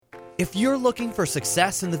If you're looking for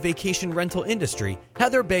success in the vacation rental industry,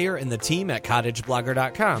 Heather Bayer and the team at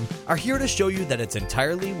cottageblogger.com are here to show you that it's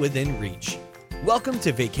entirely within reach. Welcome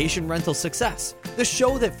to Vacation Rental Success, the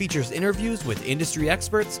show that features interviews with industry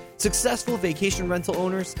experts, successful vacation rental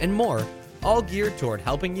owners, and more, all geared toward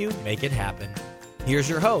helping you make it happen. Here's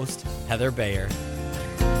your host, Heather Bayer.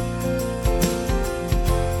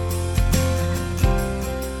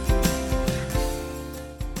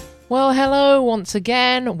 Well, hello once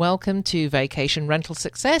again. Welcome to Vacation Rental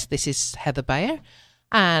Success. This is Heather Bayer,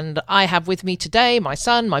 and I have with me today my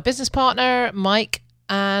son, my business partner, Mike,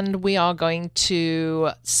 and we are going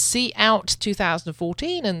to see out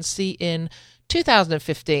 2014 and see in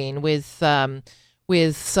 2015 with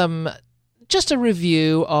some just a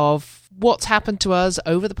review of what's happened to us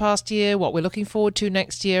over the past year, what we're looking forward to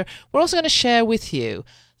next year. We're also going to share with you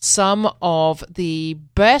some of the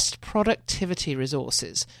best productivity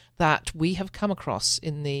resources that we have come across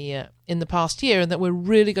in the past year and that we're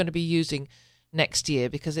really going to be using next year,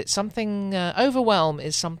 because it's something, overwhelm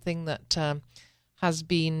is something that has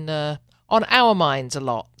been on our minds a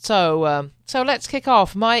lot. So let's kick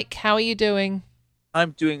off. Mike, how are you doing?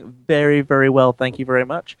 I'm doing very, very well. Thank you very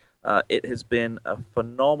much. It has been a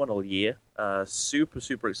phenomenal year.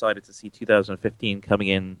 Super excited to see 2015 coming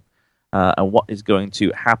in and what is going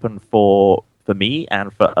to happen for me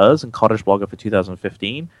and for us and Cottage Blogger for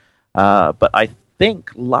 2015. But I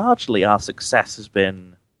think largely our success has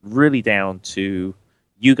been really down to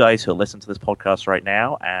you guys who listen to this podcast right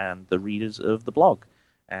now and the readers of the blog.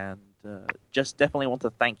 And just definitely want to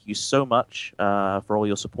thank you so much for all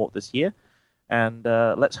your support this year. And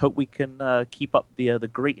let's hope we can keep up the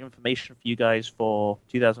great information for you guys for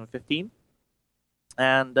 2015.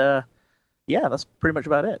 And yeah, that's pretty much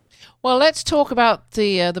about it. Well, let's talk about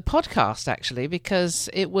the podcast, actually, because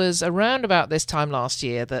it was around about this time last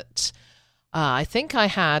year that I think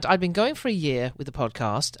I'd been going for a year with the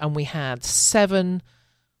podcast, and we had 7.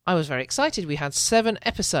 I was very excited. We had 7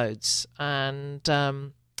 episodes,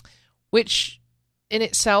 and which in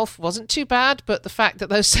itself wasn't too bad, but the fact that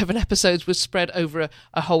those 7 episodes was spread over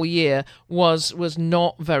a whole year was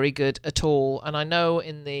not very good at all. And I know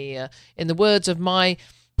in the words of my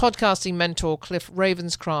podcasting mentor Cliff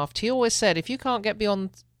Ravenscraft, he always said, if you can't get beyond,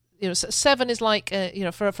 7 is like for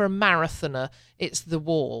a marathoner, it's the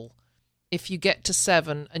wall. If you get to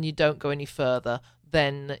 7 and you don't go any further,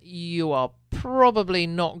 then you are probably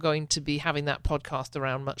not going to be having that podcast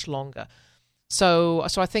around much longer. So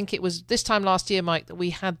I think it was this time last year, Mike, that we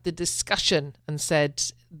had the discussion and said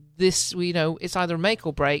this, it's either a make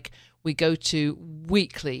or break. We go to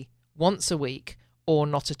weekly, once a week, or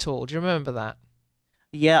not at all. Do you remember that?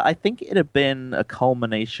 Yeah, I think it had been a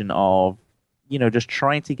culmination of, just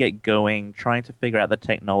trying to get going, trying to figure out the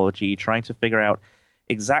technology, trying to figure out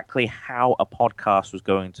exactly how a podcast was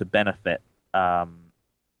going to benefit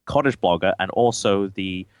Cottage Blogger and also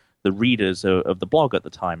the readers of the blog at the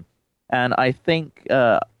time. And I think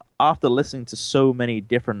after listening to so many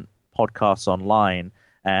different podcasts online,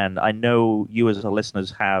 and I know you as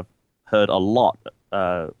listeners have heard a lot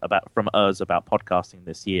from us about podcasting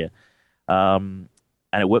this year,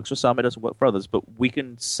 and it works for some, it doesn't work for others, but we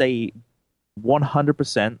can say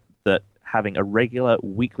 100% that having a regular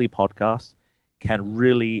weekly podcast can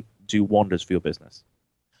really do wonders for your business.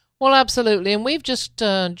 Well, absolutely, and we've just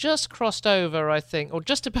crossed over, I think, or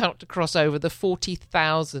just about to cross over the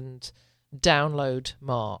 40,000 download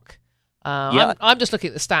mark. Yeah. I'm just looking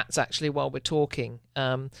at the stats actually while we're talking.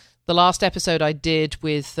 The last episode I did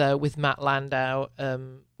with Matt Landau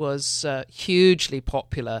was hugely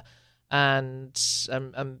popular, and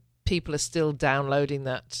people are still downloading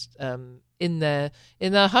that in their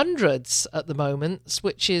hundreds at the moment,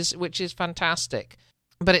 which is fantastic.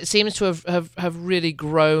 But it seems to have really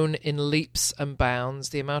grown in leaps and bounds,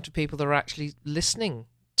 the amount of people that are actually listening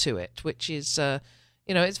to it, which is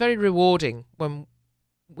it's very rewarding when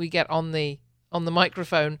we get on the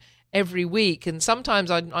microphone every week. And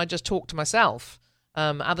sometimes I just talk to myself.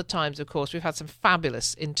 Other times, of course, we've had some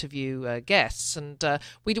fabulous interview guests, and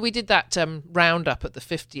we did that roundup at the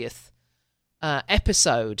 50th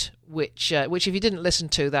episode, which if you didn't listen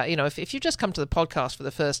to that, if you just come to the podcast for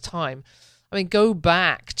the first time, I mean, go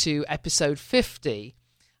back to episode 50,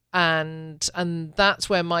 and that's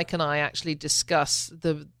where Mike and I actually discuss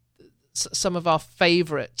some of our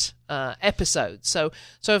favorite episodes. So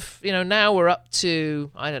if, now we're up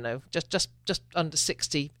to, I don't know, just under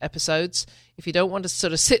 60 episodes. If you don't want to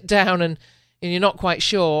sort of sit down and you're not quite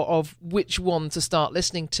sure of which one to start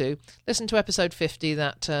listening to, listen to episode 50.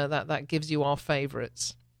 That gives you our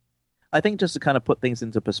favorites. I think just to kind of put things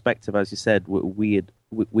into perspective, as you said, we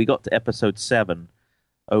got to episode 7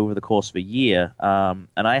 over the course of a year. And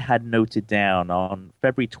I had noted down on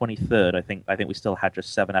February 23rd, I think we still had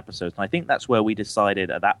just 7 episodes. And I think that's where we decided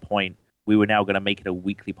at that point we were now going to make it a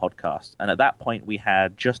weekly podcast. And at that point, we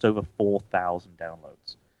had just over 4,000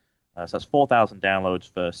 downloads. So that's 4,000 downloads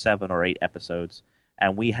for 7 or 8 episodes.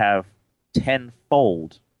 And we have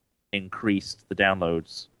tenfold increased the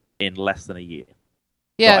downloads in less than a year.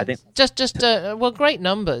 Yeah, so I think well, great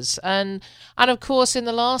numbers, and of course in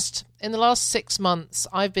the last 6 months,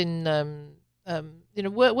 I've been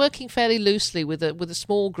working fairly loosely with a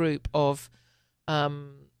small group of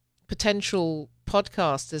potential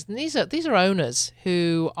podcasters, and these are owners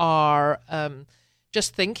who are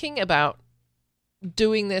just thinking about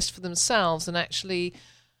doing this for themselves and actually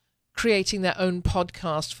creating their own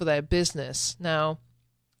podcast for their business. Now,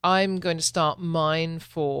 I'm going to start mine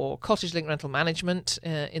for Cottage Link Rental Management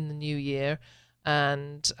in the new year,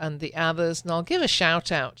 and the others, and I'll give a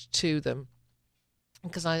shout out to them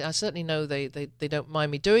because I certainly know they don't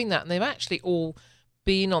mind me doing that, and they've actually all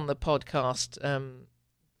been on the podcast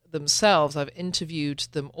themselves. I've interviewed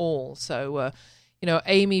them all. So,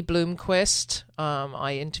 Amy Bloomquist,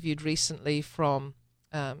 I interviewed recently from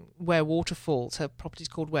Where Waterfalls. Her property's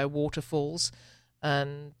called Where Waterfalls.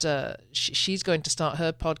 And she's going to start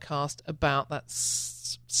her podcast about that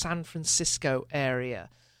San Francisco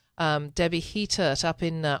area. Debbie Heatert up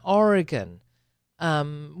in Oregon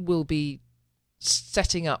will be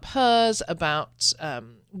setting up hers about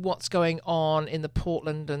what's going on in the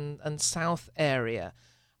Portland and South area.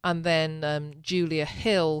 And then Julia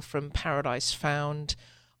Hill from Paradise Found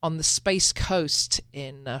on the Space Coast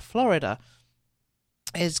in Florida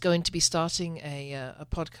is going to be starting a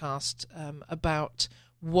podcast about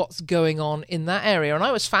what's going on in that area. And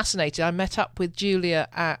I was fascinated. I met up with Julia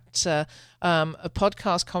at a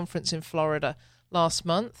podcast conference in Florida last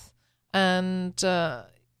month, and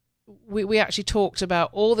we actually talked about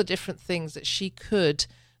all the different things that she could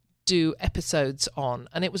do episodes on,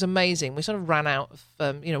 and it was amazing. We sort of ran out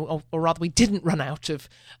of, or rather we didn't run out of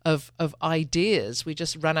ideas. We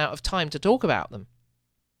just ran out of time to talk about them.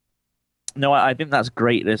 No, I think that's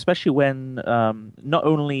great, especially when not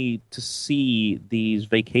only to see these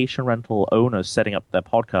vacation rental owners setting up their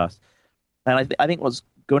podcast, and I think what's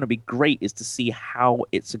going to be great is to see how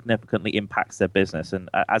it significantly impacts their business. And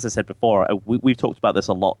as I said before, we've talked about this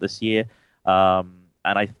a lot this year, and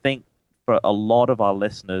I think for a lot of our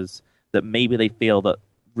listeners that maybe they feel that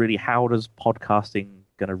really how does podcasting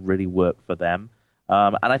going to really work for them?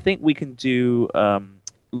 And I think we can do...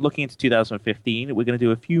 looking into 2015, we're going to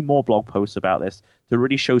do a few more blog posts about this to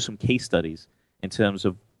really show some case studies in terms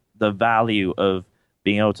of the value of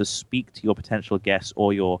being able to speak to your potential guests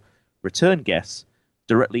or your return guests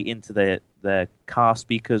directly into their car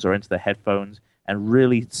speakers or into their headphones and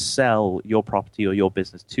really sell your property or your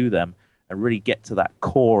business to them and really get to that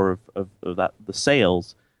core of that the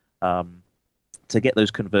sales to get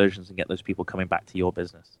those conversions and get those people coming back to your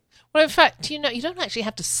business. Well, in fact, you don't actually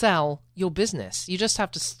have to sell your business. You just have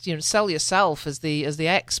to, sell yourself as the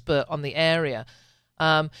expert on the area.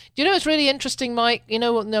 It's really interesting, Mike.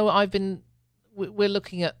 We're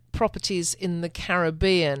looking at properties in the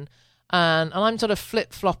Caribbean, and I'm sort of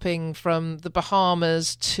flip-flopping from the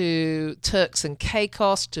Bahamas to Turks and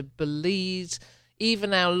Caicos to Belize,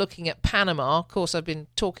 even now looking at Panama. Of course, I've been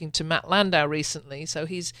talking to Matt Landau recently, so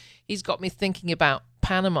he's got me thinking about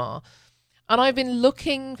Panama. And I've been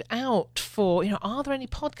looking out for, are there any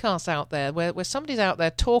podcasts out there where somebody's out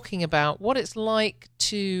there talking about what it's like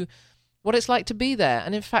to be there?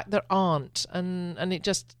 And in fact, there aren't. And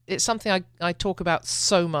it's something I talk about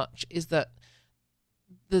so much, is that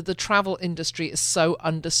the travel industry is so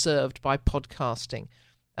underserved by podcasting.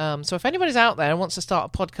 So if anybody's out there and wants to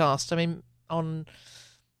start a podcast, on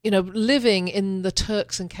living in the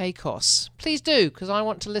Turks and Caicos, please do, because I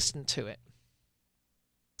want to listen to it.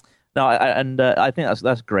 No, I think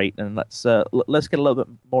that's great, and let's get a little bit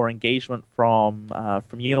more engagement from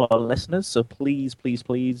you, our listeners. So please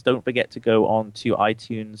don't forget to go on to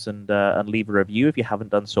iTunes and leave a review if you haven't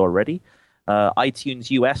done so already. iTunes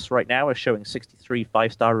US right now is showing 63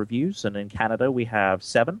 5-star reviews, and in Canada we have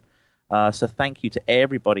 7. So thank you to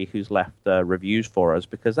everybody who's left reviews for us,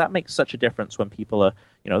 because that makes such a difference when people are,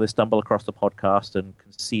 they stumble across the podcast and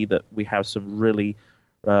can see that we have some really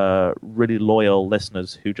loyal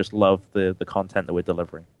listeners who just love the content that we're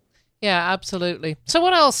delivering. Yeah, absolutely. So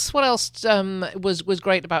what else was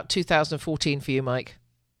great about 2014 for you, Mike?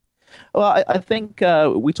 Well, I think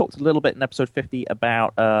we talked a little bit in episode 50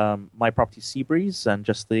 about My Property Seabreeze and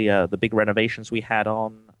just the big renovations we had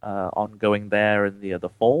ongoing there in the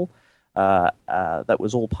fall. that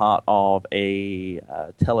was all part of a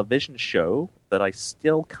television show that I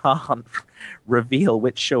still can't reveal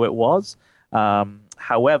which show it was.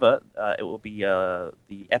 However, it will be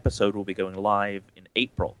the episode will be going live in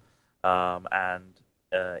April, and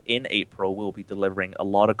in April we'll be delivering a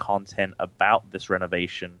lot of content about this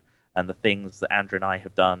renovation and the things that Andrew and I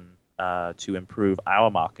have done to improve our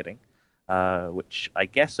marketing, which I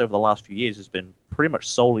guess over the last few years has been pretty much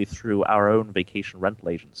solely through our own vacation rental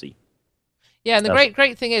agency. Yeah, and the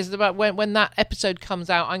great thing is about when that episode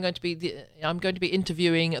comes out, I'm going to be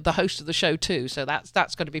interviewing the host of the show too. So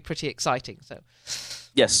that's going to be pretty exciting. So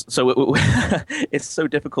yes, so it's so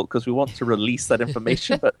difficult because we want to release that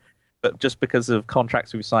information, but just because of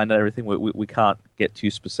contracts we've signed and everything, we can't get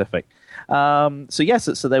too specific. So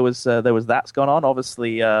there was that's gone on.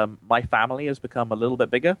 Obviously, my family has become a little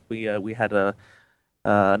bit bigger. We had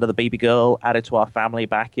another baby girl added to our family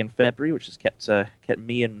back in February, which has kept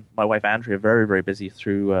me and my wife Andrea very, very busy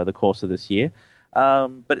through the course of this year.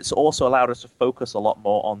 But it's also allowed us to focus a lot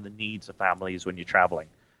more on the needs of families when you're traveling,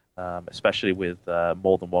 especially with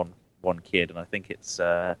more than one kid. And I think it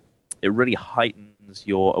really heightens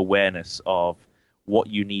your awareness of what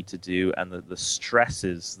you need to do and the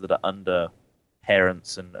stresses that are under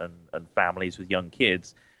parents and families with young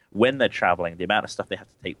kids when they're traveling, the amount of stuff they have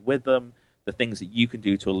to take with them, the things that you can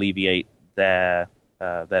do to alleviate their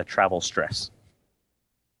travel stress.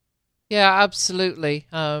 Yeah, absolutely.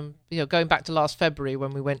 Going back to last February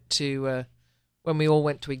when we went to when we all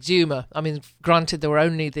went to Exuma. I mean, granted, there were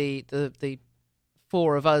only the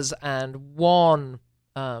four of us and one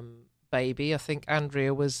baby. I think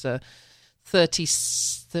Andrea was 30.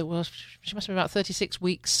 Well, she must have been about 36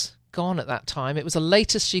 weeks gone at that time. It was the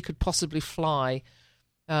latest she could possibly fly.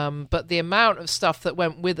 But the amount of stuff that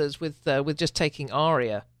went with us with just taking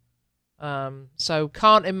Aria, so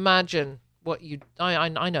can't imagine what you. I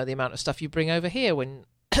know the amount of stuff you bring over here when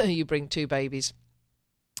you bring two babies.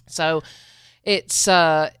 So it's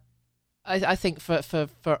I think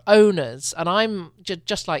for owners, and I'm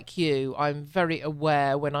just like you, I'm very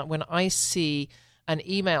aware when I see an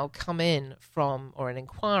email come in from or an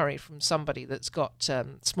inquiry from somebody that's got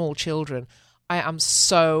small children. I am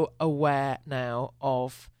so aware now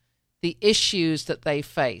of the issues that they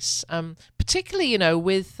face, particularly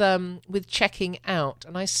with checking out,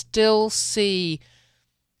 and I still see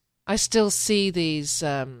these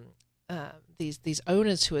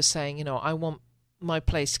owners who are saying, I want my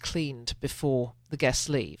place cleaned before the guests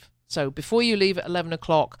leave. So before you leave at 11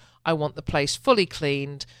 o'clock, I want the place fully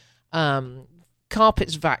cleaned,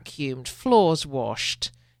 carpets vacuumed, floors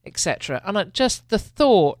washed, etc. And just the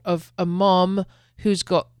thought of a mom who's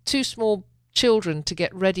got two small children to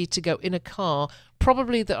get ready to go in a car,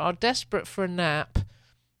 probably that are desperate for a nap,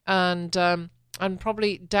 and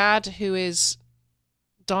probably dad who is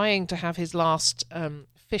dying to have his last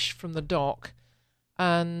fish from the dock,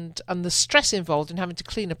 and the stress involved in having to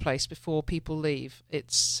clean a place before people leave.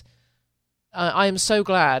 It's I am so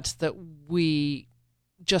glad that we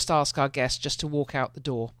just ask our guests just to walk out the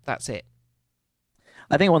door. That's it.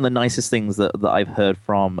 I think one of the nicest things that I've heard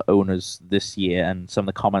from owners this year, and some of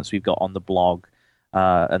the comments we've got on the blog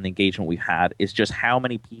and the engagement we've had, is just how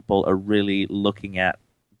many people are really looking at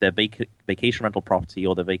their vacation rental property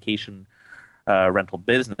or their vacation rental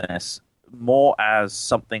business more as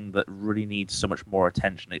something that really needs so much more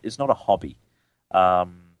attention. It's not a hobby.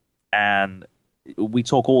 And we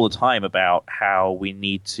talk all the time about how we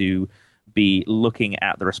need to be looking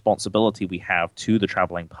at the responsibility we have to the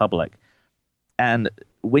traveling public. And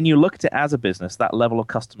when you look at it as a business, that level of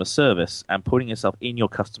customer service and putting yourself in your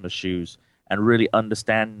customer's shoes and really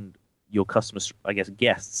understand your customers, I guess,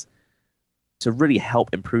 guests, to really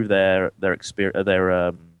help improve their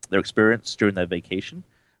experience during their vacation,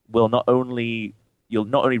 you'll not only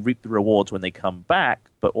reap the rewards when they come back,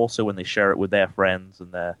 but also when they share it with their friends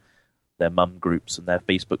and their mum groups and their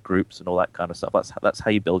Facebook groups and all that kind of stuff. That's how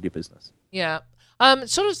you build your business. Yeah.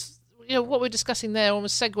 Sort of, what we're discussing there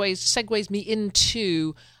almost segues me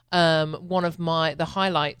into one of the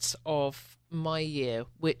highlights of my year,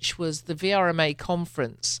 which was the VRMA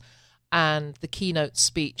conference and the keynote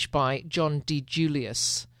speech by John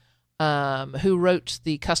DiJulius, who wrote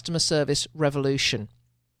the Customer Service Revolution.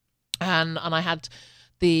 And I had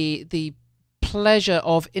the pleasure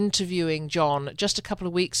of interviewing John just a couple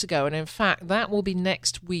of weeks ago, and in fact that will be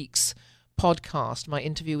next week's podcast, my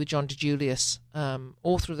interview with John DiJulius,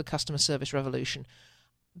 author of the Customer Service Revolution.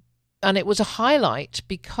 And it was a highlight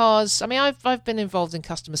because I've been involved in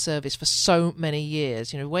customer service for so many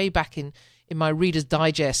years, way back in my Reader's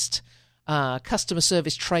Digest customer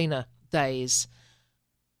service trainer days.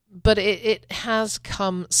 but it has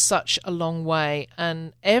come such a long way,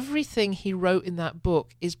 and everything he wrote in that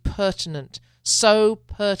book is pertinent, so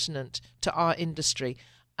pertinent to our industry.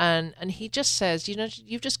 And he just says,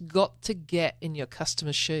 you've just got to get in your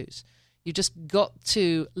customers' shoes. You just got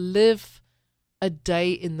to live a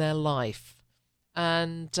day in their life.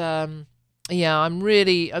 And I'm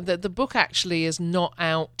really the book actually is not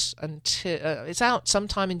out until it's out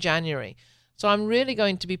sometime in January. So I'm really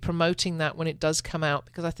going to be promoting that when it does come out,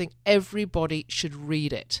 because I think everybody should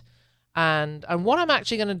read it. And what I'm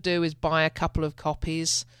actually going to do is buy a couple of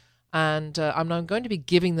copies, and I'm going to be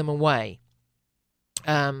giving them away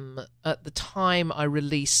at the time I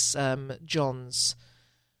release John's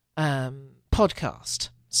podcast.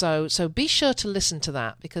 So be sure to listen to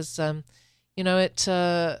that, because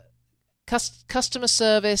customer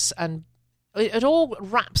service, and it all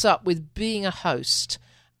wraps up with being a host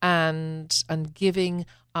and giving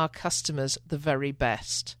our customers the very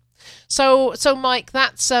best. So Mike,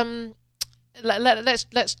 that's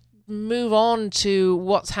let's move on to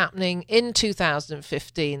what's happening in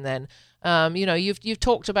 2015 then. You've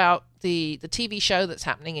talked about the TV show that's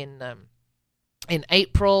happening in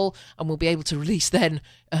April, and we'll be able to release then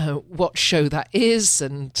what show that is,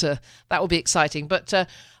 and that will be exciting. But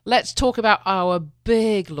let's talk about our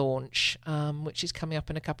big launch, which is coming up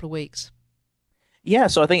in a couple of weeks. Yeah,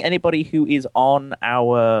 so I think anybody who is on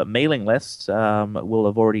our mailing list will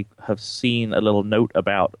have already seen a little note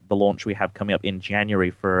about the launch we have coming up in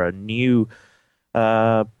January for a new.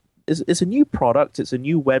 It's a new product. It's a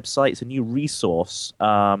new website. It's a new resource,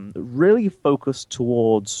 really focused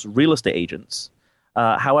towards real estate agents.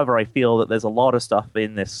 However, I feel that there's a lot of stuff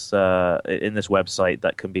in this website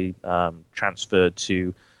that can be transferred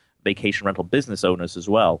to vacation rental business owners as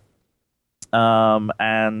well.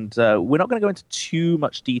 And we're not going to go into too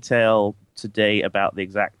much detail today about the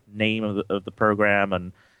exact name of the program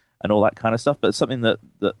and all that kind of stuff, but it's something that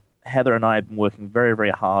Heather and I have been working very,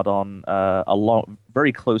 very hard on,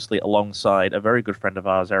 very closely alongside a very good friend of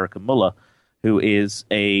ours, Erica Muller, who is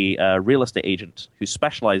a real estate agent who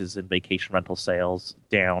specializes in vacation rental sales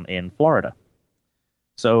down in Florida.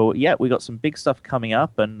 So, yeah, we got some big stuff coming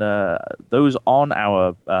up, and those on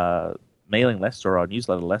our mailing list or our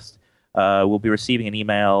newsletter list will be receiving an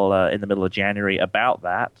email in the middle of January about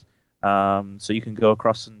that. So you can go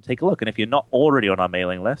across and take a look. And if you're not already on our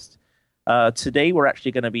mailing list, today we're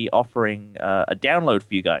actually going to be offering a download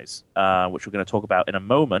for you guys, which we're going to talk about in a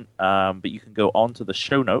moment. But you can go on to the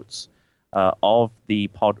show notes of this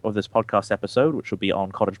podcast episode, which will be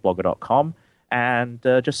on cottageblogger.com, and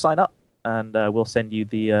just sign up. And we'll send you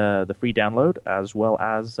the free download, as well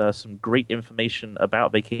as some great information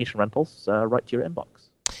about vacation rentals right to your inbox.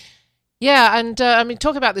 Yeah, and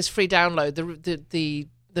talk about this free download.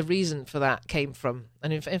 The reason for that came from,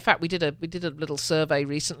 and in fact, we did a little survey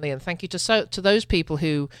recently, and thank you to those people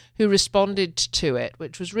who responded to it,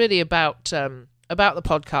 which was really about the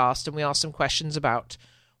podcast, and we asked some questions about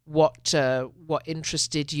what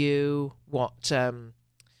interested you, what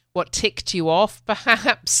ticked you off,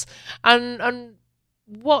 perhaps, and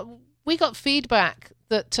what we got feedback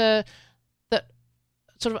that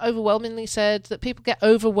sort of overwhelmingly said that people get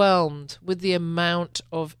overwhelmed with the amount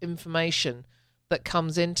of information that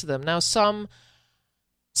comes into them. Now, some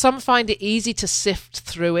find it easy to sift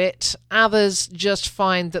through it. Others just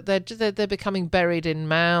find that they're becoming buried in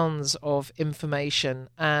mounds of information,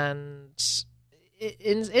 and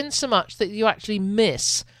in so much that you actually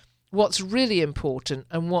miss what's really important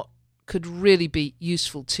and what could really be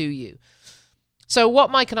useful to you. So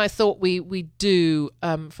what Mike and I thought we do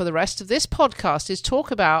for the rest of this podcast is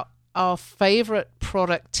talk about our favorite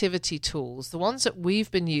productivity tools, the ones that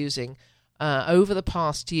we've been using over the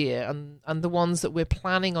past year, and the ones that we're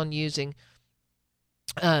planning on using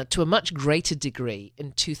to a much greater degree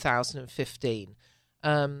in 2015.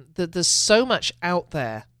 There's so much out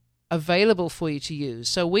there available for you to use.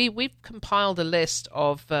 So we've compiled a list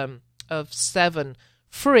of 7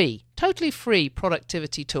 totally free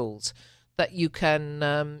productivity tools that you can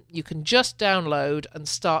just download and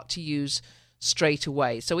start to use straight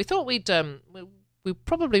away. So we thought we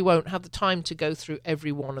probably won't have the time to go through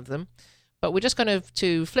every one of them, but we're just going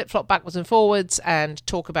to flip-flop backwards and forwards and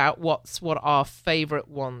talk about what our favorite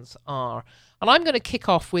ones are. And I'm going to kick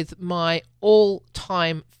off with my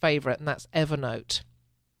all-time favorite, and that's Evernote.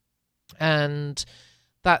 And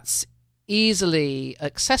that's easily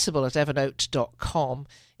accessible at evernote.com.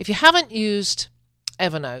 If you haven't used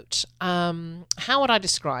Evernote, how would I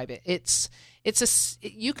describe it?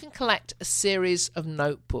 You can collect a series of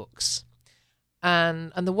notebooks,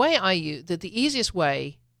 and the way I use the easiest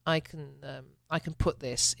way I can put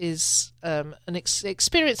this is an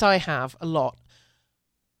experience I have a lot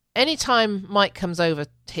anytime Mike comes over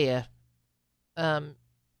here,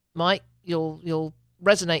 Mike, you'll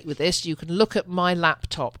resonate with this. You can look at my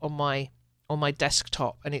laptop on my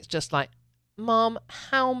desktop, and it's just like, Mom,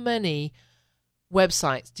 how many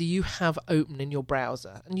websites do you have open in your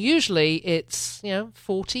browser? And usually it's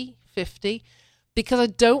 40, 50, because I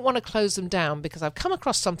don't want to close them down, because I've come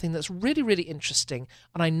across something that's really, really interesting,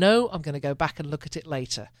 and I know I'm going to go back and look at it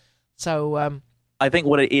later. So I think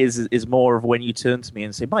what it is more of when you turn to me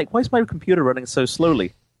and say, Mike, why is my computer running so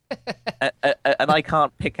slowly? And I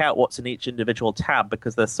can't pick out what's in each individual tab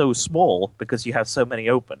because they're so small, because you have so many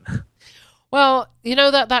open. Well,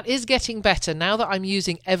 that is getting better now that I'm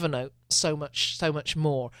using Evernote so much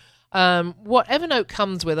more. What Evernote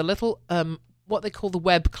comes with, a little what they call the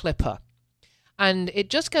web clipper, and it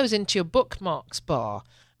just goes into your bookmarks bar.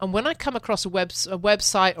 And when I come across a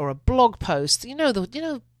website or a blog post,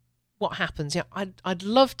 what happens? Yeah, I'd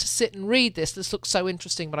love to sit and read this. This looks so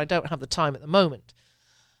interesting, but I don't have the time at the moment.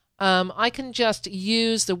 I can just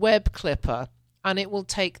use the web clipper, and it will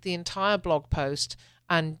take the entire blog post,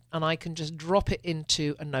 and I can just drop it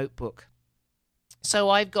into a notebook. So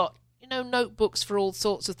I've got notebooks for all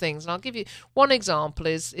sorts of things, and I'll give you one example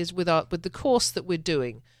is with the course that we're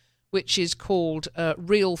doing, which is called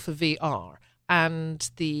Reel for VR,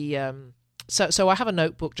 and so I have a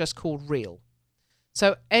notebook just called Reel.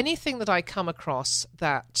 So anything that I come across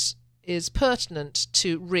that is pertinent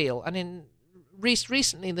to Reel, and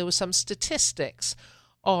recently there were some statistics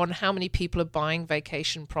on how many people are buying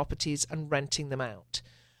vacation properties and renting them out.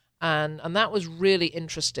 And that was really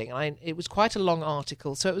interesting. It was quite a long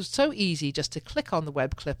article, so it was so easy just to click on the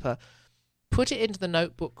web clipper, put it into the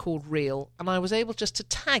notebook called Reel, and I was able just to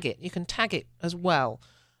tag it. You can tag it as well,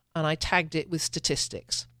 and I tagged it with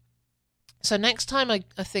statistics. So next time I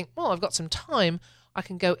think, I've got some time, I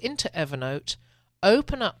can go into Evernote,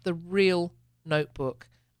 open up the Reel notebook,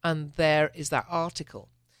 and there is that article.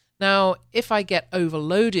 Now, if I get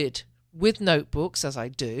overloaded with notebooks, as I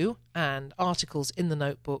do, and articles in the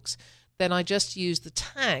notebooks, then I just use the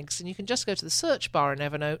tags, and you can just go to the search bar in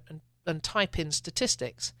Evernote and type in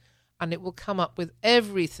statistics, and it will come up with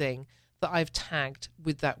everything that I've tagged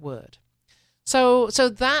with that word. So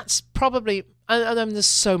that's probably, and there's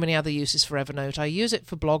so many other uses for Evernote. I use it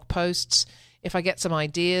for blog posts. If I get some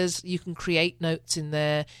ideas, you can create notes in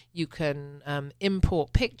there. You can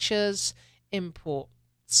import pictures, import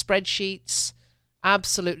spreadsheets,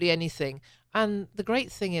 absolutely anything. And the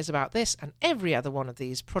great thing is about this and every other one of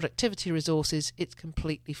these productivity resources, it's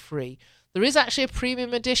completely free. There is actually a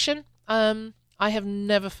premium edition. I have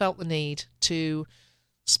never felt the need to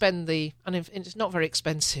spend and it's not very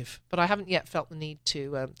expensive, but I haven't yet felt the need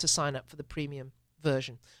to sign up for the premium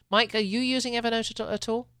version. Mike, are you using Evernote at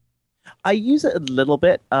all? I use it a little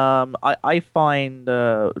bit. I find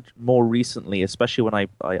more recently, especially when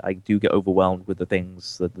I do get overwhelmed with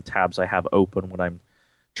the tabs I have open when I'm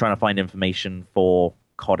trying to find information for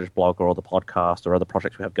Cottage Blogger or the podcast or other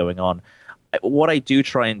projects we have going on. What I do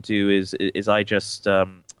try and do is I just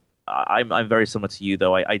I'm very similar to you,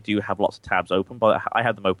 though. I do have lots of tabs open, but I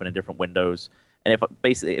have them open in different windows. And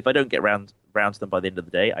if I don't get round to them by the end of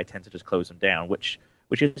the day, I tend to just close them down, which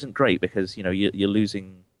isn't great because you're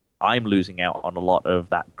losing. I'm losing out on a lot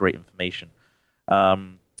of that great information.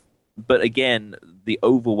 But again, the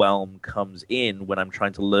overwhelm comes in when I'm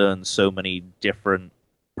trying to learn so many different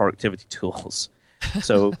productivity tools.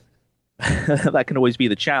 So that can always be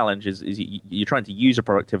the challenge is you're trying to use a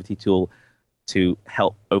productivity tool to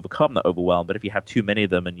help overcome that overwhelm. But if you have too many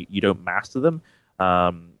of them and you don't master them,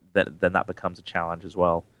 then that becomes a challenge as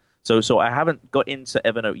well. So I haven't got into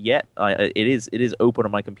Evernote yet. It is open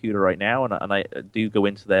on my computer right now, and I do go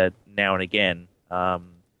into there now and again.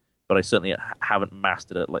 But I certainly haven't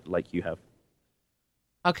mastered it like you have.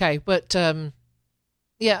 Okay, but as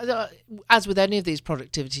with any of these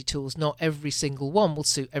productivity tools, not every single one will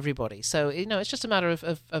suit everybody. So it's just a matter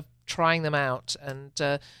of trying them out, and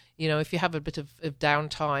if you have a bit of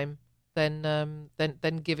downtime,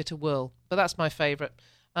 then give it a whirl. But that's my favourite.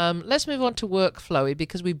 Let's move on to Workflowy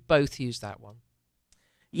because we both use that one.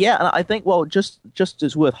 Yeah, and I think, just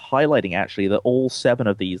it's worth highlighting, actually, that all 7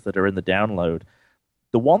 of these that are in the download,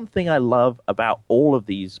 the one thing I love about all of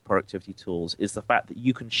these productivity tools is the fact that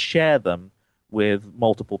you can share them with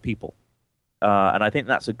multiple people. And I think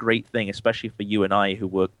that's a great thing, especially for you and I who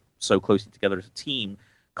work so closely together as a team,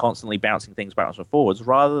 constantly bouncing things backwards and forwards.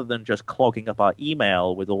 Rather than just clogging up our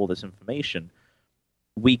email with all this information,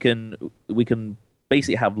 we can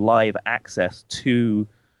basically have live access to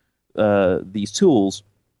these tools,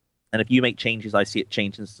 and if you make changes, I see it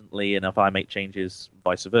change instantly, and if I make changes,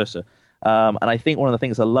 vice versa. And I think one of the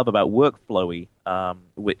things I love about Workflowy,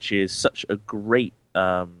 which is such a great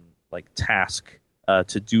like task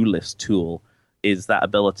to-do list tool is that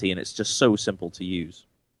ability, and it's just so simple to use.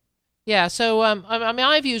 Yeah, so I mean,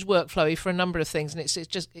 I've used Workflowy for a number of things, and it's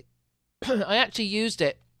just I actually used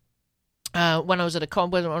it when I was at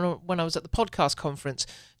when I was at the podcast conference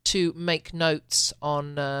to make notes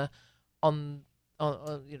on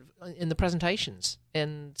in the presentations,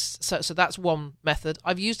 and so that's one method.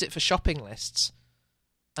 I've used it for shopping lists.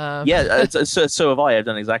 So have I. I've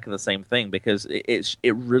done exactly the same thing because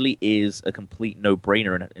it really is a complete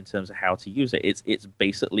no-brainer in terms of how to use it. It's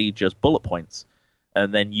basically just bullet points,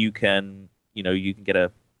 and then you can get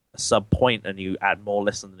a sub point and you add more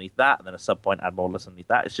lists underneath that, and then a sub point, add more lists underneath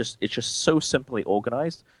that. It's just so simply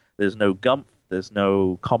organized. There's no gump. There's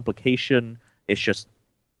no complication. It's just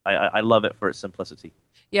I love it for its simplicity.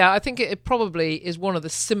 Yeah, I think it probably is one of the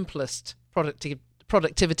simplest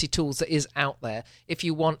productivity tools that is out there. If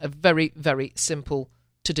you want a very, very simple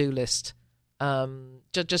to-do list,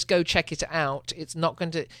 just go check it out. It's not going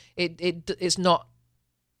to. It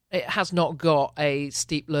has not got a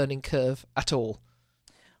steep learning curve at all.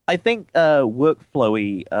 I think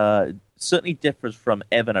Workflowy certainly differs from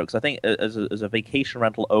Evernote, because I think as a vacation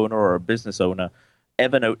rental owner or a business owner,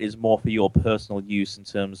 Evernote is more for your personal use in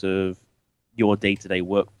terms of your day-to-day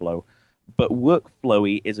workflow. But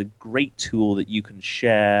Workflowy is a great tool that you can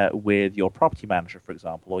share with your property manager, for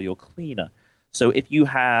example, or your cleaner. So if you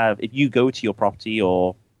go to your property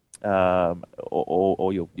or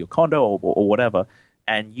your condo or whatever,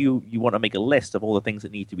 and you want to make a list of all the things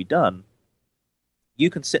that need to be done, you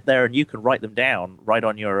can sit there and you can write them down right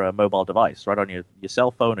on your mobile device, right on your cell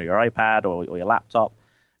phone or your iPad or your laptop.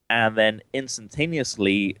 And then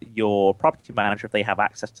instantaneously, your property manager, if they have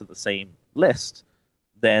access to the same list,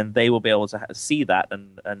 then they will be able to see that,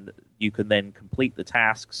 and you can then complete the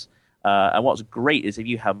tasks. And what's great is if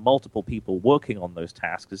you have multiple people working on those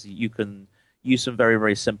tasks, is you can use some very,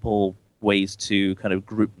 very simple ways to kind of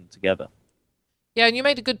group them together. Yeah, and you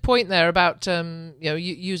made a good point there about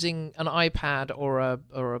using an iPad or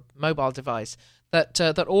a mobile device.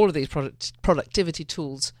 That all of these productivity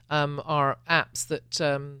tools are apps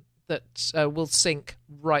that will sync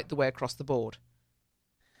right the way across the board.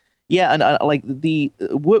 Yeah, and like the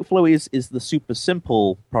Workflowy is the super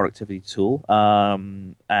simple productivity tool,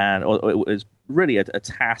 and it is really a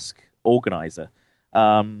task organizer.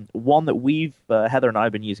 One that Heather and I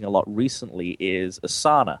have been using a lot recently is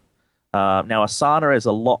Asana. Now, Asana is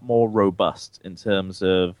a lot more robust in terms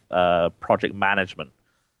of project management.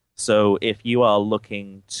 So if you are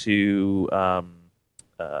looking to,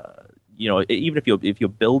 even if you're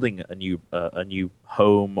building a new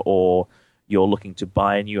home, or you're looking to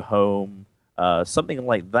buy a new home, something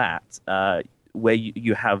like that, where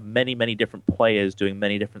you have many, many different players doing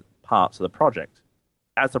many different parts of the project.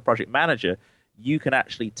 As the project manager, you can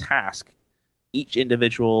actually task each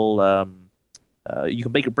individual. You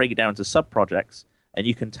can break it down into sub-projects, and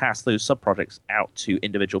you can task those sub-projects out to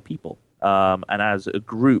individual people. And as a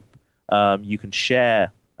group, you can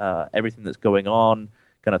share everything that's going on,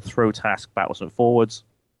 kind of throw tasks backwards and forwards.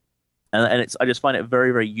 And I just find it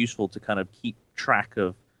very, very useful to kind of keep track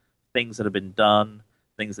of things that have been done,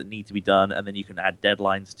 things that need to be done, and then you can add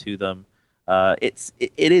deadlines to them.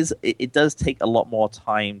 It does take a lot more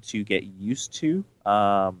time to get used to,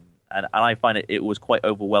 and I find it was quite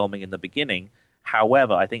overwhelming in the beginning.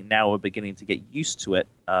 However, I think now we're beginning to get used to it,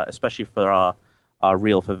 especially for our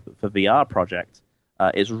Real for VR project.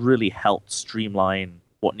 It's really helped streamline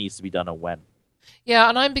what needs to be done and when. Yeah,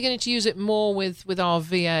 and I'm beginning to use it more with our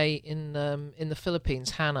VA in the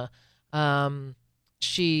Philippines, Hannah.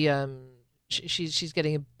 She's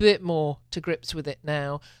getting a bit more to grips with it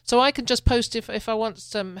now. So I can just post if I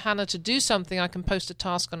want Hannah to do something, I can post a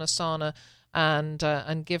task on Asana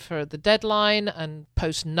and give her the deadline and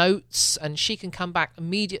post notes, and she can come back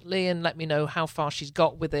immediately and let me know how far she's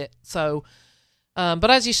got with it. So.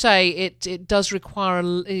 But as you say, it does require,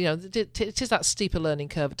 it is that steeper learning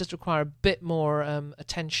curve. It does require a bit more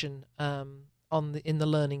attention in the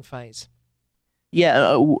learning phase.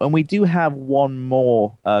 Yeah, and we do have one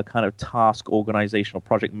more kind of task organizational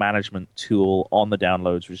project management tool on the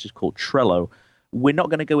downloads, which is called Trello. We're not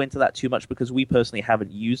going to go into that too much because we personally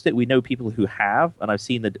haven't used it. We know people who have, and I've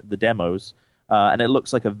seen the demos, and it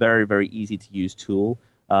looks like a very, very easy to use tool.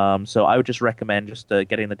 So I would just recommend just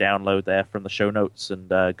getting the download there from the show notes and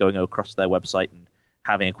going across to their website and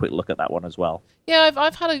having a quick look at that one as well. Yeah,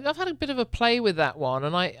 I've had a bit of a play with that one,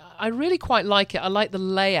 and I really quite like it. I like the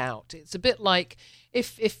layout. It's a bit like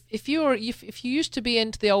if you used to be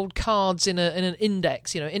into the old cards in an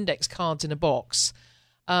index, index cards in a box.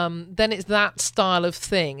 Then it's that style of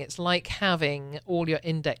thing. It's like having all your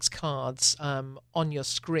index cards on your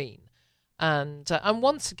screen. And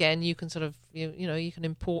once again, you can sort of you can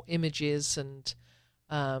import images and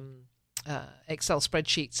Excel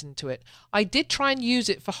spreadsheets into it. I did try and use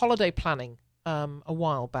it for holiday planning a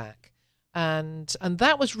while back, and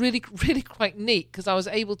that was really really quite neat because I was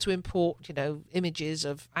able to import images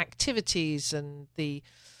of activities and the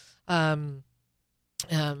a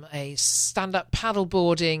stand-up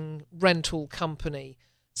paddleboarding rental company.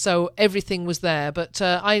 So everything was there, but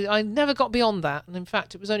I never got beyond that. And in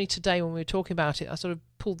fact, it was only today when we were talking about it, I sort of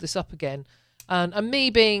pulled this up again. And me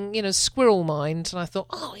being, squirrel mind, and I thought,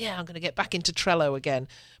 oh yeah, I'm going to get back into Trello again.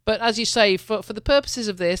 But as you say, for the purposes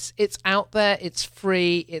of this, it's out there, it's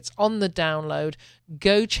free, it's on the download.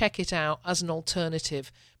 Go check it out as an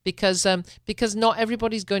alternative because not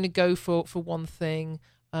everybody's going to go for one thing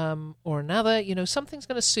or another. Something's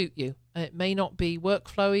going to suit you. It may not be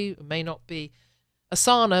workflowy, it may not be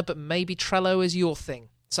Asana, but maybe Trello is your thing.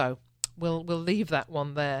 So we'll leave that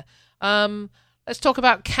one there. Let's talk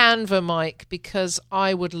about Canva, Mike, because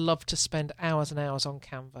I would love to spend hours and hours on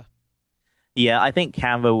Canva. Yeah, I think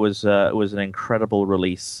Canva was an incredible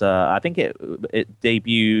release. I think it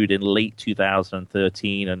debuted in late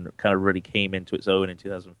 2013 and kind of really came into its own in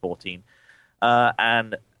 2014.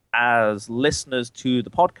 And as listeners to the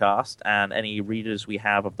podcast and any readers we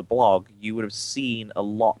have of the blog, you would have seen a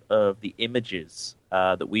lot of the images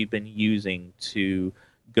that we've been using to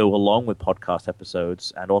go along with podcast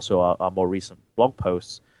episodes and also our more recent blog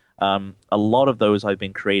posts. A lot of those I've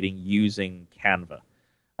been creating using Canva.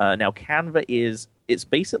 Now, Canva it's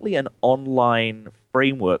basically an online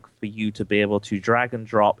framework for you to be able to drag and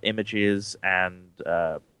drop images and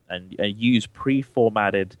use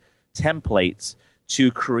pre-formatted templates to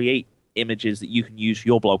create images that you can use for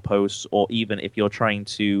your blog posts, or even if you're trying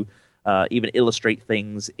to even illustrate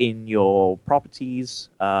things in your properties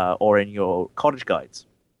or in your cottage guides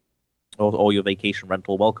or your vacation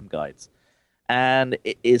rental welcome guides. And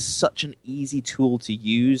it is such an easy tool to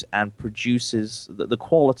use and produces, the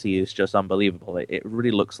quality is just unbelievable. It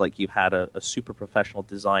really looks like you've had a super professional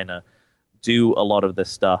designer do a lot of this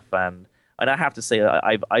stuff. And I have to say,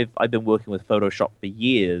 I've been working with Photoshop for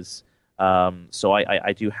years, so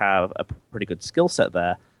I do have a pretty good skill set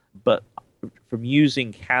there. But from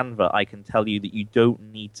using Canva, I can tell you that you don't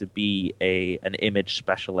need to be an image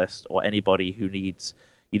specialist or anybody who needs,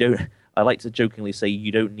 I like to jokingly say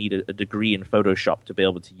you don't need a degree in Photoshop to be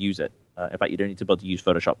able to use it. In fact, you don't need to be able to use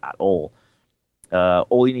Photoshop at all.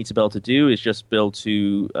 All you need to be able to do is just be able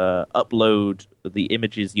to upload the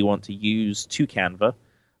images you want to use to Canva,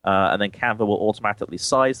 and then Canva will automatically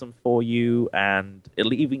size them for you, and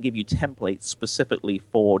it'll even give you templates specifically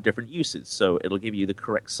for different uses. So it'll give you the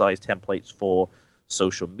correct size templates for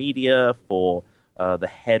social media, for the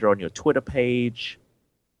header on your Twitter page,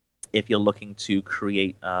 if you're looking to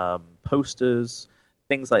create posters,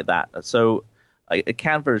 things like that. So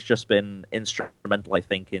Canva has just been instrumental, I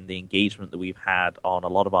think, in the engagement that we've had on a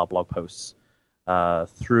lot of our blog posts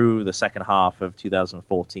through the second half of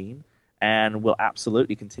 2014, and we'll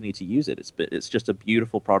absolutely continue to use it. It's just a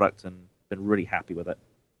beautiful product, and been really happy with it.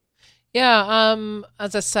 Yeah,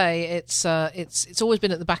 as I say, it's always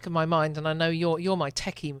been at the back of my mind, and I know you're my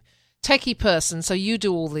techie person, so you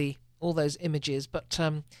do all those images, but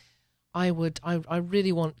I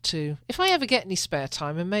really want to, if I ever get any spare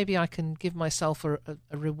time, and maybe I can give myself a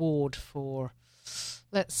reward for,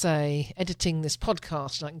 let's say, editing this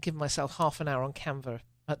podcast, and I can give myself half an hour on Canva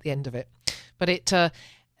at the end of it. But it's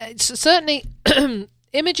certainly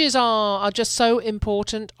images are just so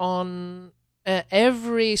important on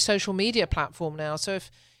every social media platform now. So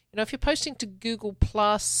if you're posting to Google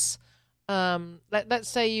Plus, let's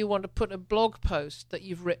say you want to put a blog post that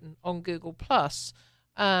you've written on Google Plus,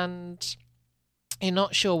 and you're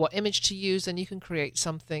not sure what image to use, then you can create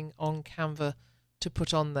something on Canva to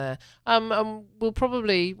put on there. We'll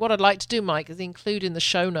probably, what I'd like to do, Mike, is include in the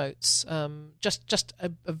show notes just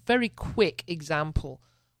a very quick example.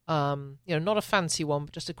 Not a fancy one,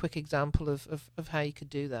 but just a quick example of how you could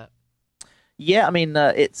do that. Yeah, I mean,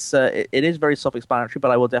 it is very self-explanatory,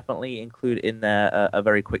 but I will definitely include in there a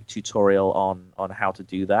very quick tutorial on how to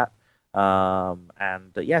do that. So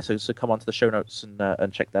come on to the show notes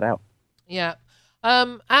and check that out. Yeah.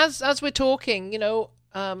 As we're talking,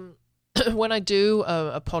 when I do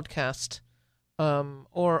a podcast,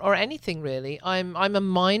 or anything really, I'm a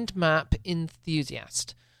mind map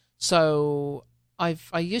enthusiast. So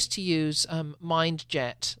I used to use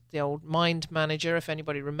MindJet, the old Mind Manager, if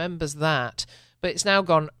anybody remembers that, but it's now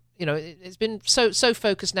gone. It's been so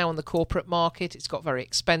focused now on the corporate market. It's got very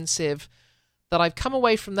expensive, that I've come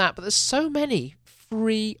away from that. But there's so many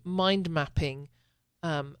free mind mapping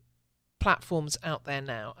platforms out there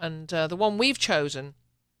now, and the one we've chosen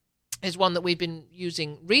is one that we've been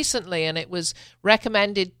using recently, and it was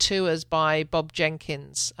recommended to us by Bob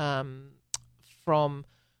Jenkins, from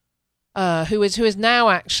who is now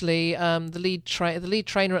actually the lead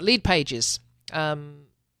trainer at Lead Pages.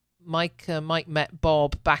 Mike met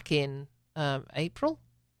Bob back in April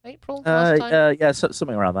last time. Yeah,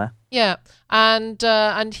 something around there. Yeah,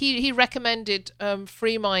 and he recommended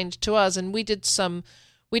FreeMind to us, and we did some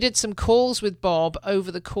calls with Bob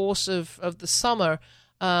over the course of the summer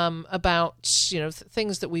about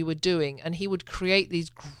things that we were doing, and he would create these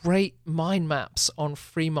great mind maps on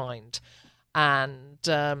FreeMind, and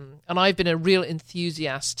I've been a real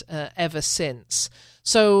enthusiast ever since.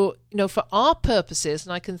 So for our purposes,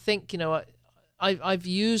 and I can think I've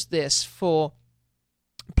used this for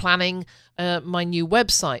planning my new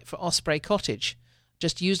website for Osprey Cottage.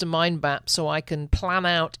 Just used a mind map so I can plan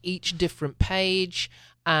out each different page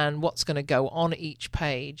and what's going to go on each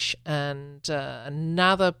page. And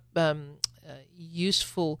another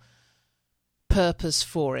useful purpose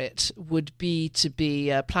for it would be to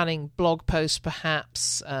be planning blog posts,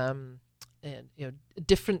 perhaps,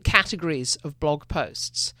 different categories of blog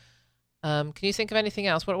posts. Can you think of anything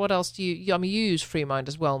else? What else do you use FreeMind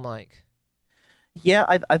as well, Mike? Yeah,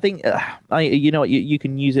 I think you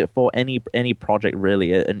can use it for any project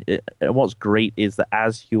really, and what's great is that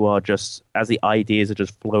as the ideas are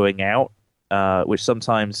just flowing out, which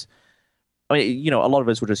sometimes, a lot of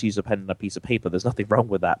us will just use a pen and a piece of paper. There's nothing wrong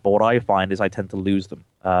with that, but what I find is I tend to lose them.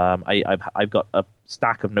 I've got a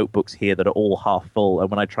stack of notebooks here that are all half full, and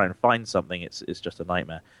when I try and find something, it's just a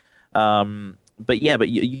nightmare. But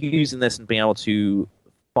using this and being able to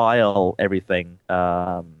file everything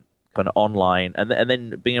kind of online, and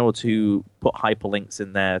then being able to put hyperlinks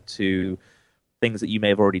in there to things that you may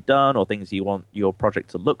have already done or things you want your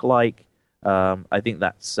project to look like. I think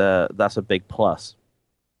that's a big plus.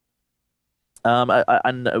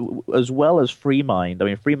 And as well as FreeMind,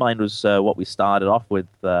 FreeMind was what we started off with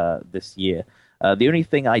this year. The only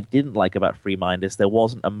thing I didn't like about FreeMind is there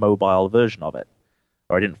wasn't a mobile version of it,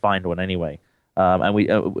 or I didn't find one anyway. And we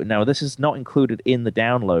now this is not included in the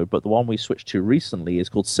download, but the one we switched to recently is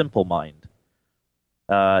called SimpleMind.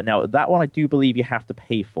 Now that one I do believe you have to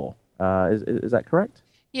pay for. Is that correct?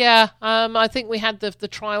 Yeah, I think we had the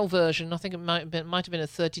trial version. I think it might have been a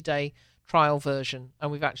 30-day trial version, and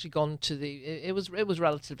we've actually gone to the. It was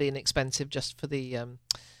relatively inexpensive just for the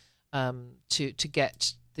to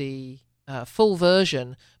get the full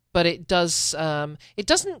version, but it does it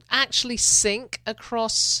doesn't actually sync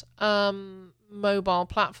across mobile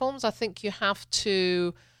platforms. I think you have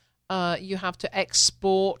to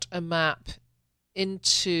export a map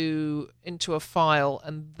into a file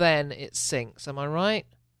and then it syncs. Am I right?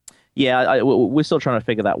 Yeah, we're still trying to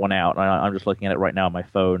figure that one out. I'm just looking at it right now on my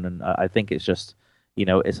phone, and I think it's just,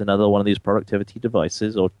 it's another one of these productivity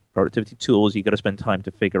devices or productivity tools you got to spend time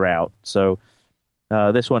to figure out. So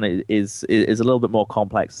this one is a little bit more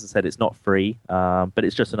complex. As I said, it's not free, but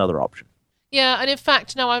it's just another option. Yeah, and in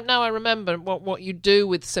fact, now I remember what you do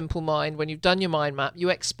with SimpleMind when you've done your mind map. You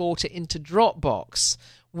export it into Dropbox,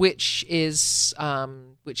 which is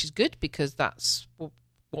good because that's what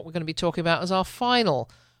we're going to be talking about as our final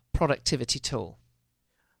productivity tool.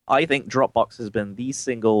 I think Dropbox has been the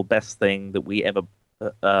single best thing that we ever.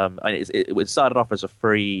 It started off as a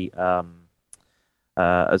free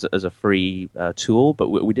tool, but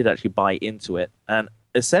we did actually buy into it. And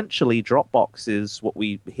essentially, Dropbox is what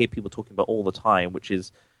we hear people talking about all the time, which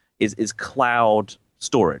is cloud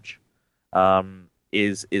storage.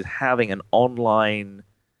 Is having an online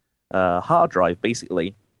hard drive,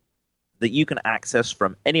 basically, that you can access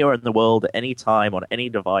from anywhere in the world at any time on any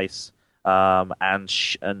device, and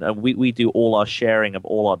we do all our sharing of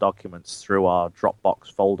all our documents through our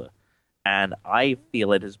Dropbox folder. And I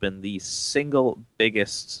feel it has been the single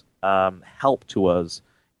biggest help to us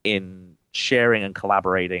in sharing and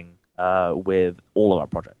collaborating with all of our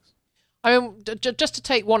projects. Just to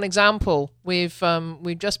take one example, we've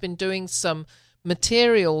just been doing some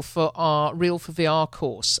material for our Real for VR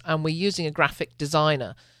course, and we're using a graphic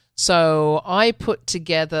designer. So I put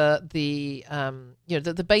together the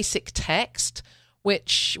basic text,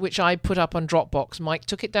 which I put up on Dropbox. Mike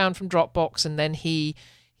took it down from Dropbox, and then he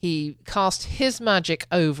cast his magic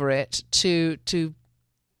over it to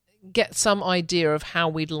get some idea of how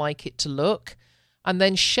we'd like it to look, and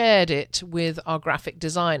then shared it with our graphic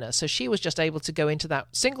designer. So she was just able to go into that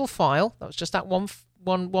single file. That was just that one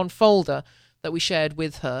folder that we shared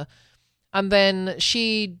with her, and then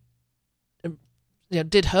she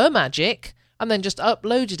did her magic and then just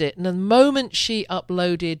uploaded it. And the moment she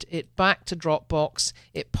uploaded it back to Dropbox,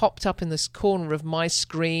 it popped up in this corner of my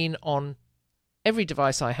screen on every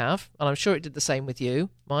device I have, and I'm sure it did the same with you,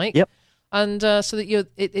 Mike. Yep. And so that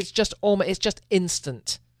it's just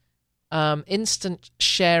instant, instant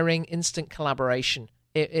sharing, instant collaboration.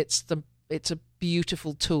 It's a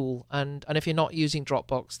beautiful tool, and if you're not using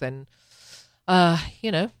Dropbox, then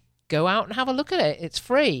go out and have a look at it. It's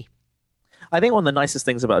free. I think one of the nicest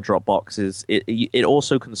things about Dropbox is it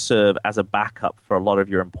also can serve as a backup for a lot of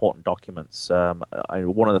your important documents.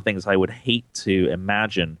 One of the things I would hate to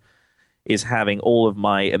imagine is having all of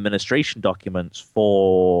my administration documents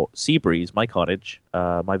for Seabreeze, my cottage,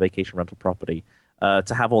 my vacation rental property,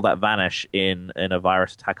 to have all that vanish in a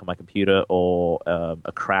virus attack on my computer or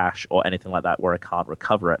a crash or anything like that where I can't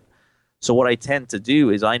recover it. So what I tend to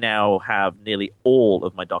do is I now have nearly all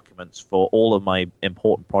of my documents for all of my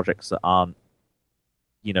important projects that aren't,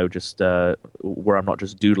 just where I'm not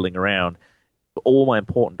just doodling around. All my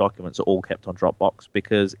important documents are all kept on Dropbox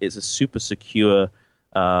because it's a super secure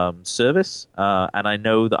service, and I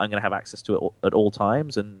know that I'm going to have access to it at all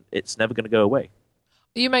times, and it's never going to go away.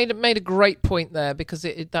 You made a great point there, because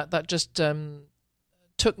that just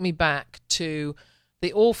took me back to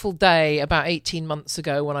the awful day about 18 months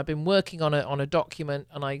ago when I've been working on a document,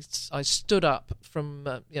 and I stood up from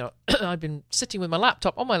I'd been sitting with my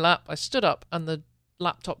laptop on my lap. I stood up and the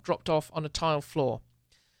laptop dropped off on a tile floor,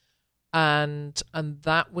 and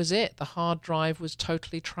that was it. The hard drive was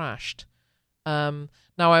totally trashed.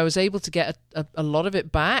 Now I was able to get a lot of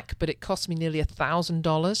it back, but it cost me nearly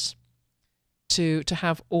 $1,000 to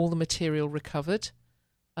have all the material recovered.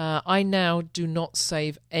 I now do not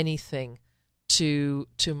save anything to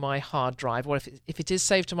my hard drive, or if it is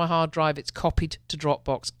saved to my hard drive, it's copied to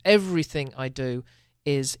Dropbox. Everything I do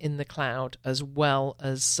is in the cloud as well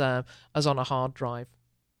as on a hard drive.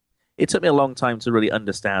 It took me a long time to really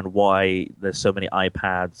understand why there's so many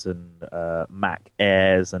iPads and Mac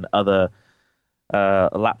Airs and other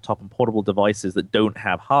laptop and portable devices that don't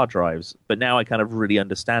have hard drives. But now I kind of really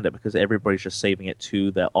understand it, because everybody's just saving it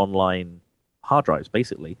to their online hard drives,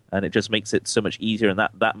 basically. And it just makes it so much easier and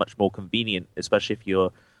that much more convenient, especially if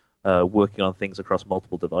you're working on things across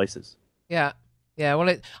multiple devices. Yeah.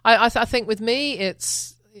 Well, I think with me,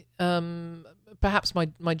 it's perhaps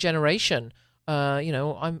my generation.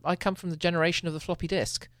 I come from the generation of the floppy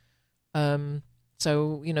disk.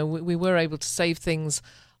 So, we were able to save things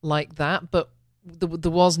like that, but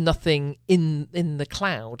there was nothing in the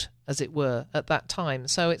cloud, as it were, at that time.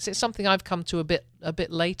 So it's something I've come to a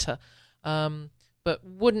bit later. But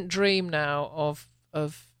wouldn't dream now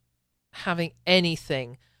of having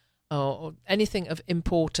anything or anything of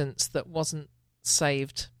importance that wasn't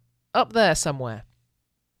saved up there somewhere.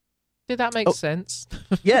 Did that make sense?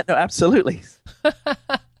 Yeah, no, absolutely.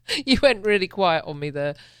 You went really quiet on me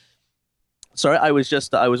there. Sorry, I was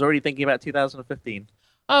already thinking about 2015.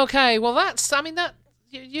 Okay, well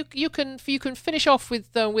you can finish off with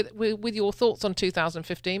your thoughts on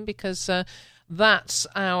 2015, because that's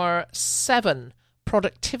our 7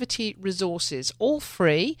 productivity resources, all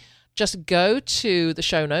free. Just go to the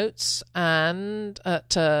show notes and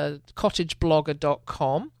at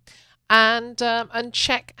cottageblogger.com and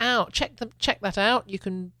check that out. You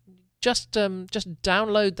can just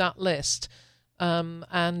download that list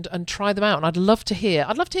and try them out. And I'd love to hear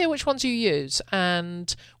which ones you use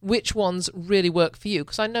and which ones really work for you,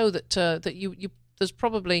 because I know that you there's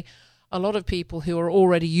probably a lot of people who are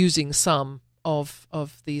already using some of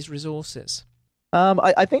these resources.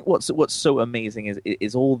 I think what's so amazing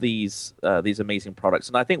is all these amazing products,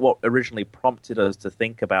 and I think what originally prompted us to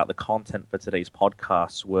think about the content for today's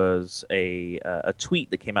podcast was a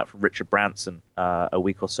tweet that came out from Richard Branson a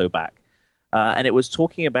week or so back, and it was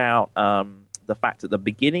talking about the fact at the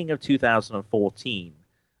beginning of 2014,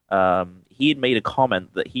 he had made a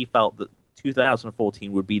comment that he felt that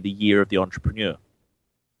 2014 would be the year of the entrepreneur,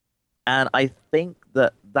 and I think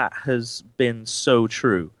that has been so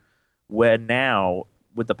true. Where now,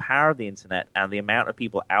 with the power of the internet and the amount of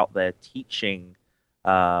people out there teaching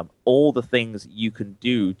all the things you can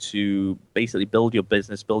do to basically build your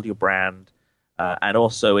business, build your brand, and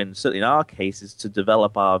also, certainly in our case, is to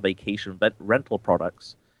develop our vacation rental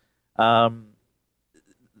products, the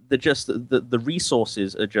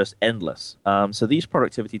resources are just endless. So these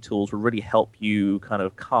productivity tools will really help you kind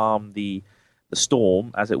of calm the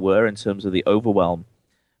storm, as it were, in terms of the overwhelm.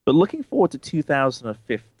 But looking forward to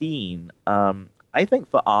 2015, I think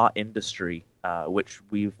for our industry, which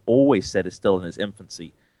we've always said is still in its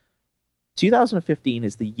infancy, 2015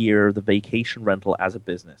 is the year of the vacation rental as a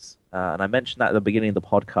business. And I mentioned that at the beginning of the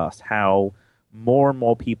podcast, how more and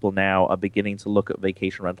more people now are beginning to look at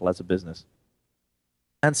vacation rental as a business.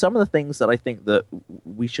 And some of the things that I think that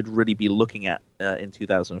we should really be looking at in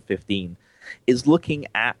 2015 is looking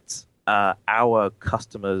at our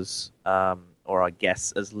customers or our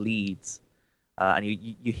guests as leads, and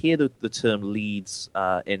you hear the term leads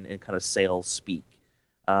in kind of sales speak,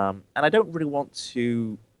 and I don't really want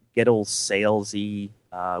to get all salesy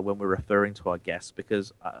when we're referring to our guests,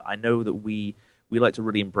 because I know that we like to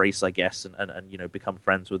really embrace our guests and become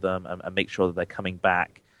friends with them and make sure that they're coming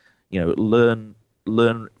back, learn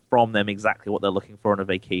from them exactly what they're looking for on a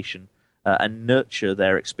vacation, and nurture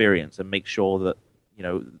their experience and make sure that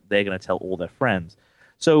they're going to tell all their friends.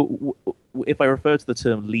 So if I refer to the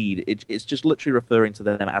term lead, it's just literally referring to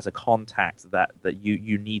them as a contact that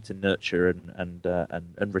you need to nurture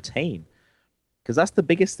and retain. Because that's the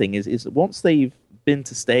biggest thing is once they've been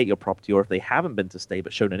to stay at your property, or if they haven't been to stay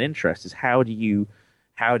but shown an interest, is how do you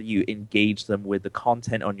engage them with the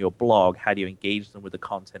content on your blog? How do you engage them with the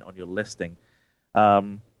content on your listing?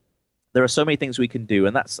 There are so many things we can do,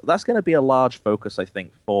 and that's going to be a large focus, I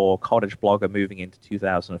think, for Cottage Blogger moving into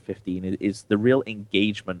 2015, is the real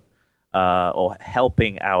engagement or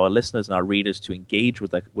helping our listeners and our readers to engage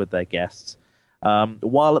with their guests,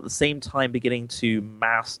 while at the same time beginning to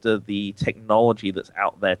master the technology that's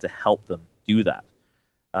out there to help them do that,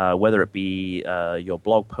 whether it be your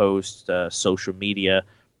blog post, social media.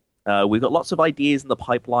 We've got lots of ideas in the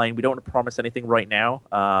pipeline. We don't want to promise anything right now,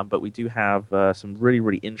 but we do have some really,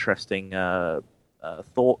 really interesting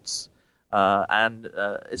thoughts. And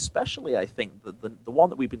especially, I think, the one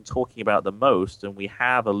that we've been talking about the most, and we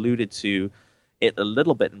have alluded to it a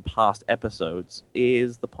little bit in past episodes,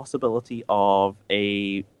 is the possibility of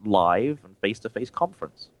a live and face-to-face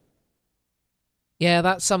conference. Yeah,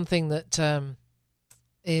 that's something that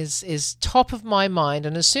is top of my mind,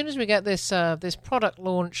 and as soon as we get this this product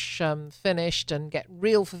launch finished and get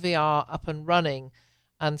Real for VR up and running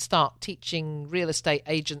and start teaching real estate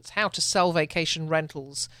agents how to sell vacation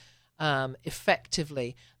rentals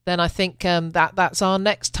effectively, then I think that's our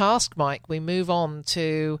next task, Mike. We move on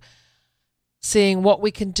to seeing what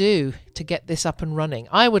we can do to get this up and running.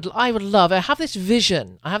 I would love. I have this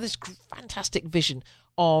vision. I have this fantastic vision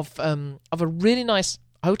of a really nice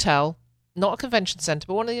hotel. Not a convention center,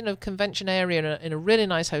 but one of the convention area in a really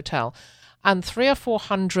nice hotel, and 300 or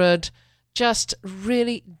 400 just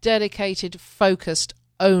really dedicated, focused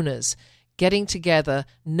owners getting together,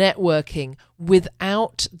 networking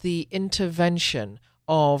without the intervention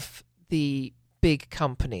of the big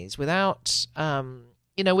companies, without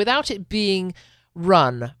without it being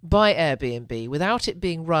run by Airbnb, without it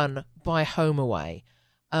being run by HomeAway,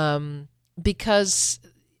 because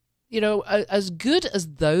as good as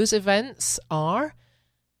those events are,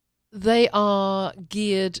 they are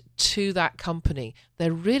geared to that company.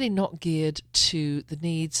 They're really not geared to the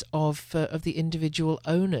needs of the individual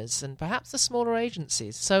owners and perhaps the smaller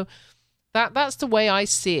agencies. So that's the way I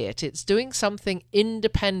see it. It's doing something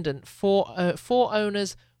independent for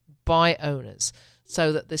owners by owners,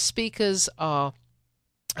 so that the speakers are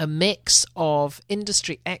a mix of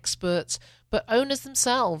industry experts, but owners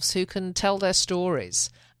themselves who can tell their stories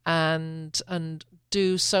and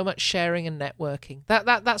do so much sharing and networking.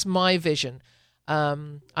 That's my vision,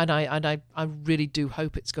 and I really do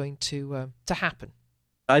hope it's going to happen.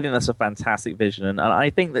 I think that's a fantastic vision, and I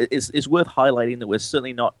think that it's worth highlighting that we're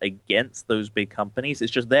certainly not against those big companies.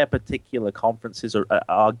 It's just their particular conferences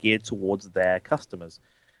are geared towards their customers,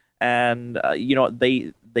 and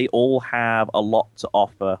they all have a lot to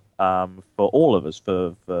offer for all of us,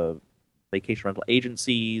 for vacation rental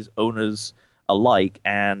agencies, owners alike,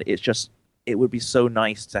 and it would be so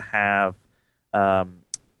nice to have a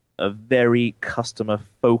very customer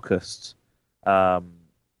focused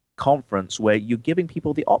conference where you're giving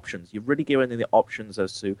people the options. You're really giving them the options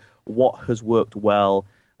as to what has worked well,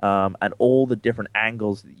 and all the different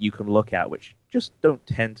angles that you can look at, which just don't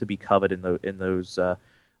tend to be covered in those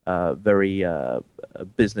very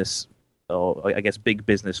business, or I guess big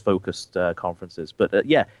business focused conferences. But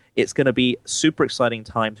yeah, it's going to be super exciting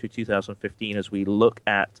time through 2015 as we look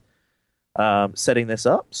at setting this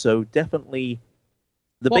up. So definitely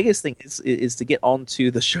the biggest thing is to get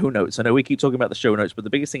onto the show notes. I know we keep talking about the show notes, but the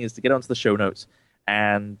biggest thing is to get onto the show notes.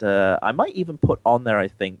 And I might even put on there, I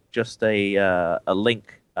think, just a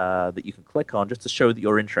link that you can click on just to show that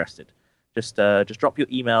you're interested. Just drop your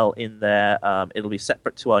email in there. It'll be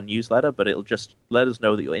separate to our newsletter, but it'll just let us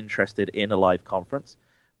know that you're interested in a live conference.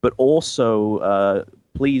 But also,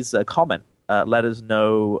 please comment. Let us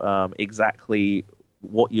know exactly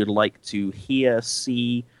what you'd like to hear,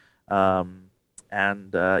 see, and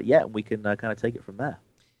we can kind of take it from there.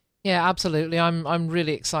 Yeah, absolutely. I'm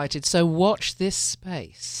really excited. So watch this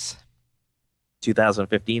space.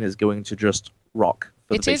 2015 is going to just rock.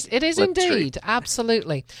 It is indeed.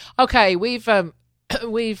 Absolutely. Okay, we've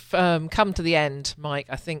we've come to the end, Mike.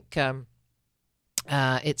 I think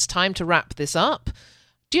it's time to wrap this up.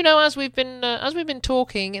 Do you know, as we've been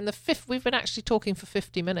talking we've been actually talking for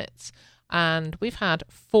 50 minutes, and we've had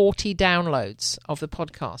 40 downloads of the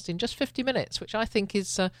podcast in just 50 minutes, which I think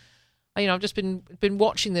is, I've just been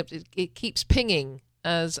watching it keeps pinging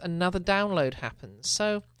as another download happens.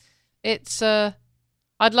 So it's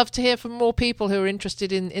I'd love to hear from more people who are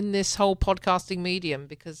interested in this whole podcasting medium,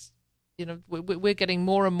 because we're getting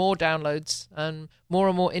more and more downloads and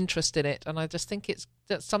more interest in it, and I just think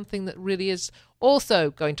that's something that really is also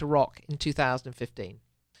going to rock in 2015.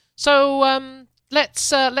 So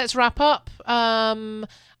let's wrap up.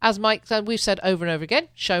 As Mike said, we've said over and over again,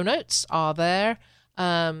 show notes are there.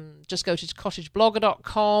 Just go to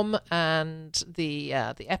cottageblogger.com and the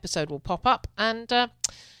episode will pop up, and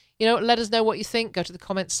let us know what you think. Go to the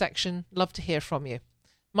comments section. Love to hear from you.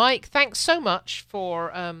 Mike, thanks so much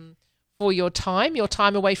for your time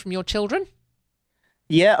away from your children.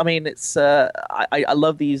 Yeah, I mean, it's I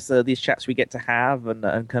love these chats we get to have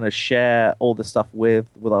and kind of share all the stuff with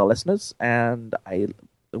our listeners, and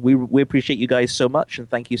we appreciate you guys so much, and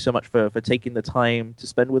thank you so much for taking the time to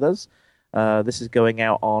spend with us. This is going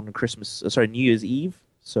out on New Year's Eve,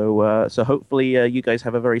 so hopefully you guys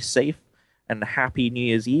have a very safe and happy New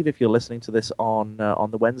Year's Eve if you're listening to this on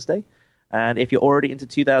the Wednesday, and if you're already into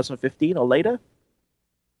 2015 or later,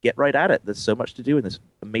 get right at it. There's so much to do in this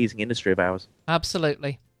amazing industry of ours.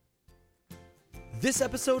 Absolutely. This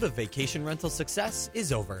episode of Vacation Rental Success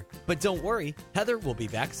is over, but don't worry, Heather will be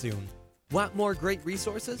back soon. Want more great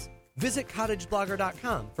resources? Visit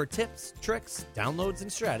cottageblogger.com for tips, tricks, downloads,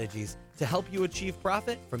 and strategies to help you achieve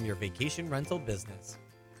profit from your vacation rental business.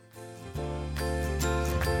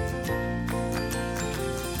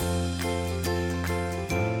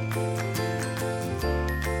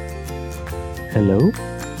 Hello?